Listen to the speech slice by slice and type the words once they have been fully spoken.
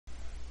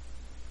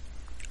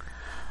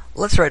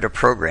Let's write a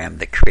program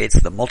that creates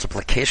the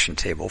multiplication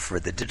table for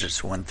the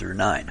digits 1 through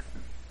 9.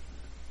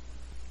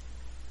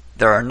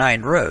 There are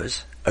 9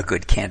 rows, a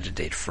good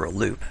candidate for a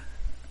loop,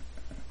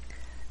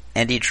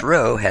 and each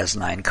row has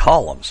 9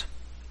 columns,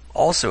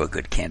 also a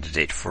good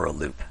candidate for a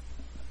loop.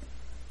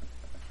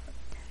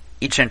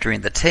 Each entry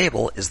in the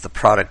table is the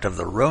product of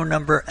the row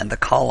number and the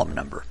column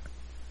number.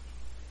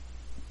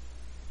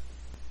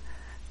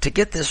 To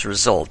get this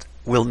result,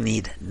 we'll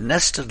need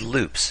nested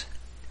loops,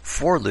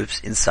 for loops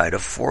inside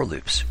of for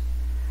loops.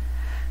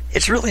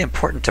 It's really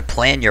important to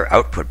plan your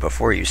output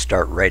before you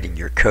start writing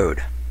your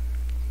code.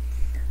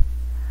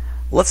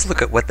 Let's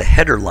look at what the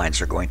header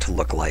lines are going to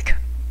look like.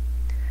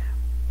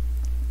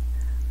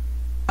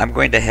 I'm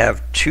going to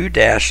have 2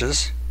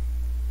 dashes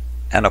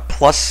and a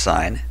plus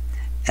sign,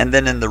 and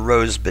then in the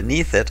rows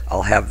beneath it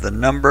I'll have the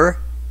number,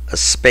 a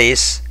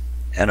space,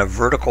 and a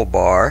vertical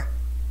bar.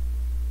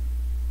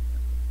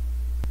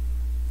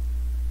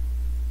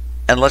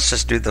 And let's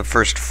just do the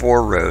first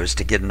 4 rows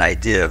to get an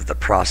idea of the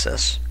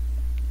process.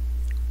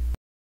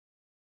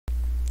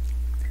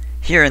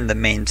 Here in the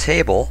main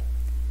table,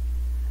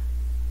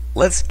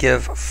 let's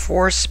give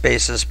 4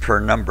 spaces per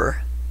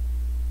number.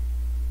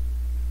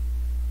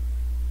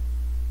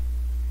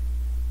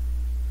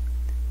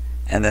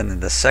 And then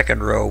in the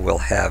second row we'll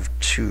have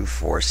 2,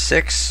 4,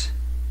 6,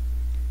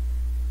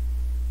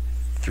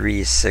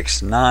 3,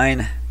 6,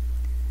 9.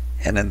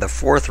 And in the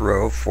fourth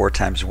row, 4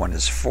 times 1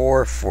 is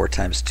 4, 4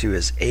 times 2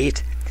 is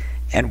 8.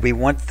 And we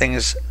want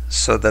things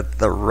so that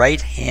the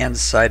right-hand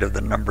side of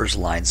the numbers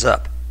lines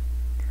up.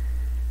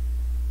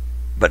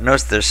 But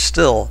notice there's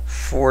still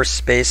 4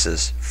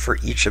 spaces for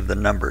each of the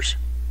numbers.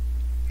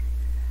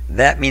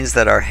 That means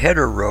that our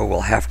header row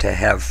will have to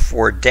have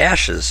 4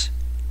 dashes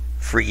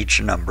for each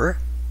number.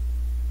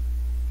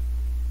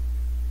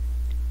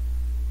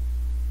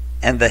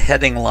 And the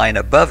heading line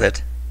above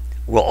it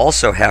will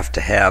also have to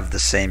have the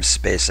same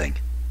spacing.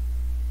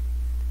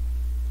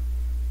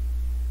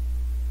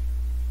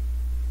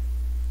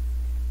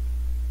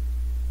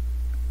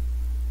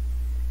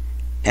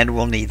 And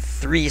we'll need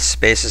 3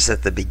 spaces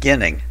at the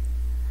beginning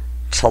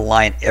to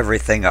line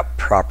everything up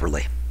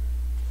properly.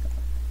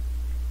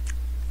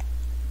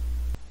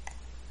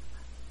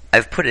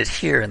 I've put it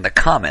here in the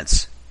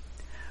comments,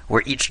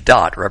 where each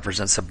dot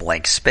represents a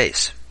blank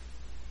space.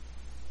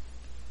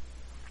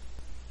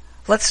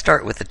 Let's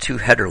start with the 2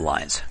 header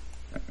lines.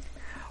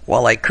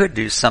 While I could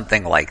do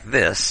something like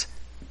this,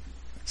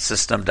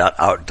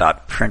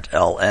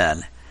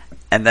 system.out.println,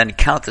 and then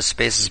count the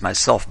spaces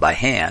myself by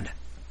hand,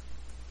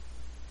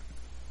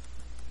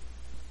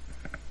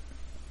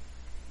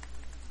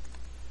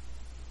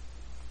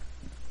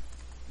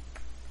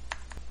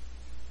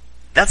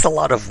 that's a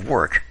lot of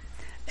work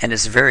and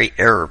is very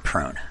error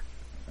prone.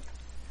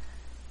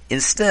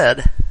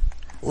 Instead,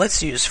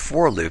 let's use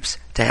for loops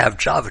to have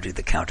Java do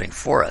the counting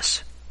for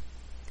us.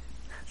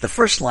 The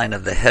first line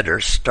of the header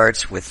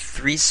starts with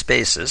 3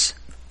 spaces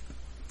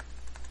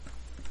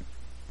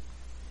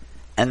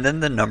and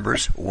then the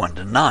numbers 1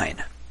 to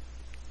 9.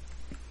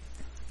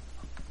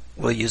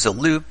 We'll use a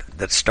loop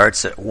that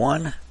starts at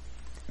 1,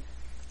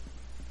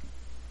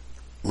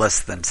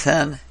 less than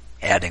 10,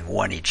 adding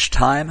 1 each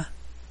time,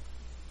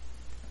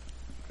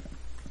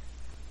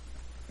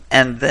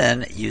 and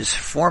then use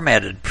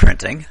formatted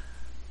printing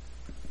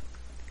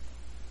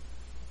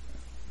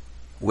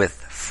with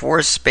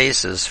 4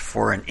 spaces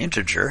for an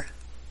integer,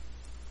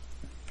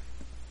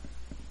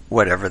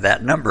 whatever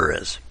that number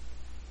is.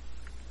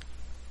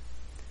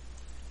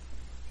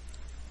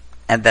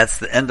 And that's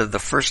the end of the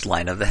first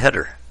line of the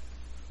header.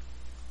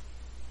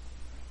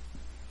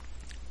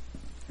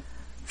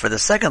 For the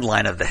second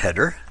line of the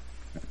header,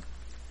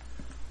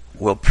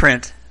 we'll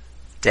print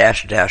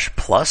dash dash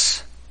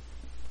plus,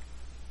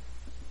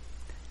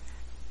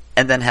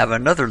 and then have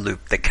another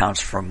loop that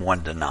counts from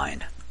 1 to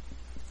 9.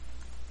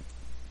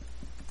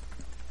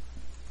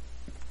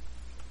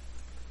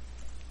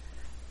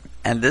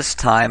 And this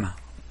time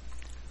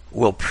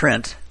we'll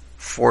print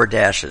 4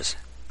 dashes.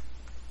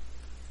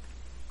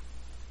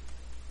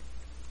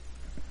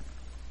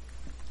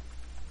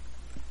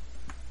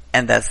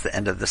 And that's the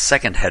end of the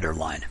second header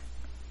line.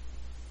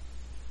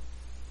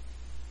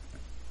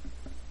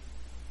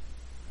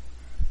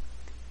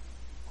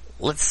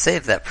 Let's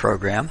save that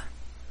program,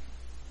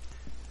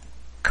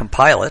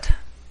 compile it,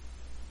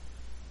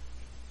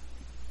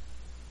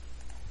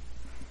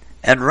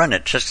 and run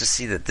it just to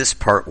see that this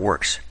part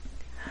works.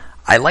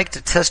 I like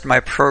to test my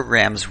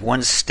programs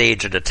one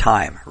stage at a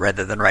time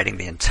rather than writing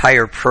the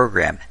entire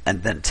program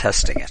and then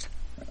testing it.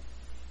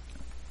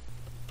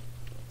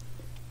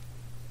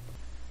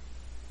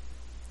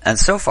 And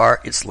so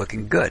far, it's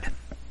looking good.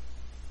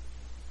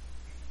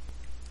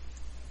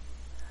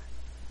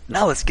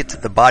 Now let's get to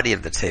the body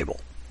of the table.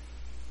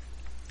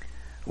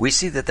 We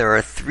see that there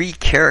are 3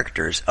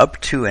 characters up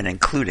to and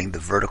including the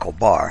vertical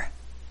bar,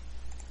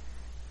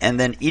 and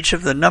then each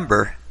of the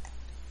number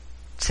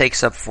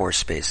takes up 4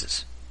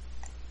 spaces.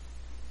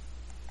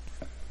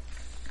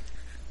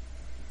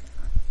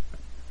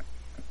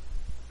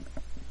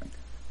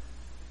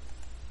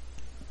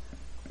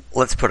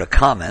 Let's put a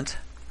comment.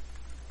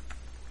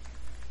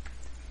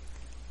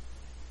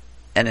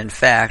 And in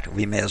fact,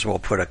 we may as well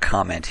put a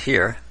comment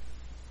here.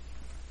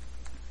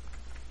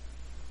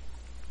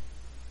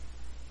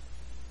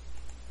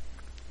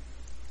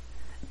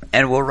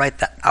 And we'll write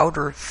the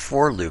outer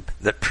for loop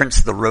that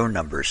prints the row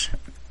numbers.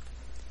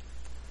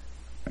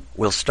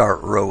 We'll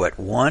start row at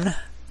 1,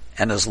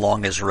 and as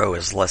long as row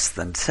is less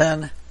than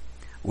 10,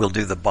 we'll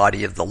do the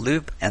body of the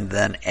loop and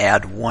then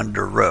add 1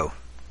 to row.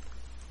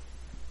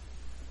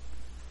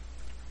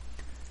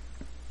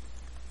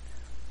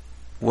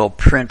 We'll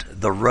print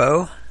the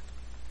row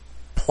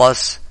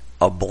plus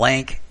a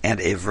blank and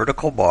a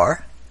vertical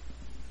bar.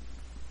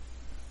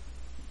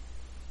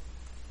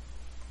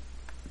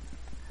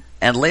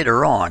 And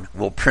later on,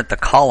 we'll print the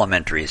column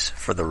entries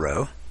for the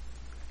row.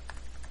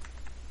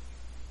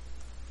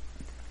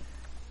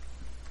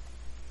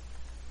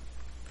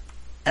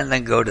 And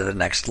then go to the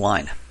next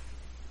line.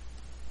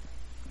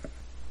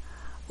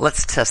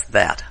 Let's test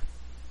that.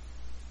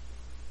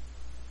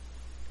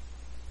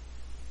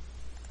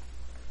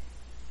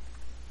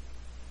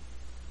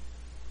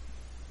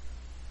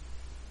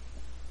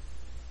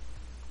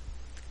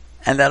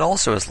 And that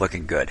also is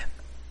looking good.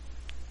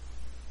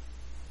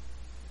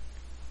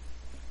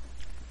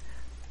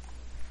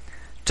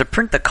 To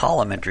print the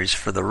column entries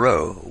for the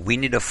row, we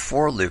need a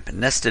for loop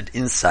nested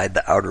inside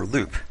the outer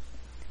loop.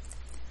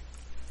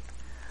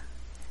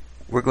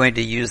 We're going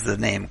to use the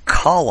name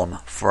column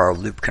for our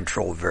loop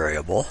control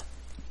variable.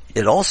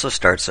 It also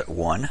starts at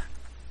 1,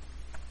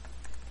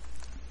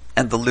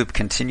 and the loop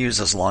continues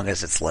as long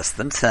as it's less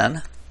than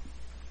 10,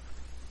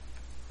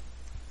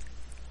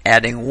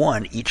 adding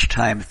 1 each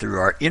time through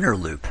our inner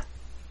loop,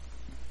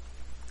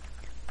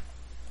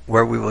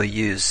 where we will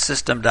use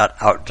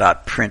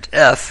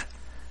system.out.printf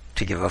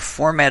to give a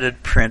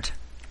formatted print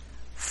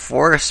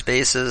 4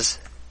 spaces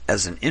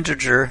as an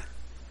integer,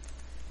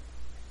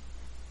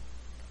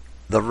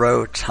 the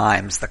row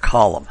times the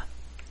column,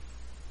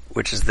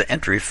 which is the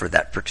entry for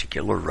that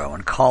particular row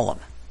and column.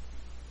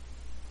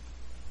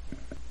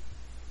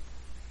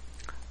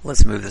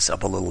 Let's move this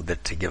up a little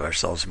bit to give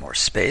ourselves more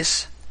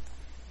space.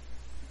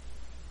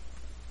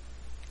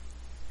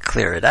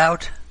 Clear it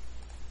out.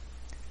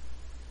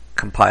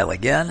 Compile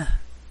again.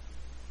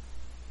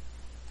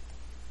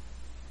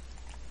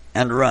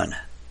 And run.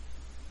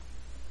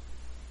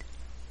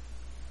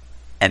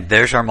 And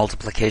there's our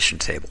multiplication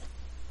table.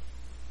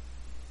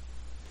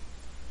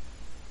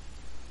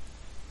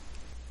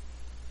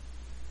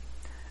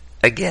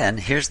 Again,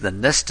 here's the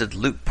nested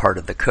loop part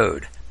of the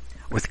code,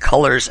 with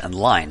colors and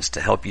lines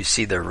to help you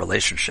see their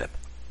relationship.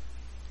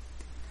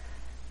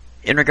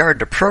 In regard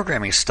to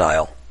programming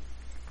style,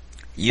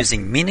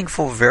 using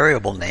meaningful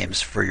variable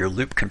names for your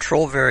loop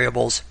control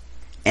variables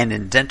and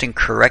indenting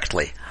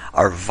correctly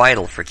are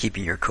vital for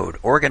keeping your code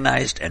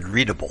organized and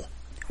readable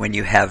when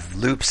you have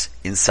loops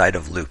inside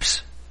of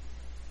loops.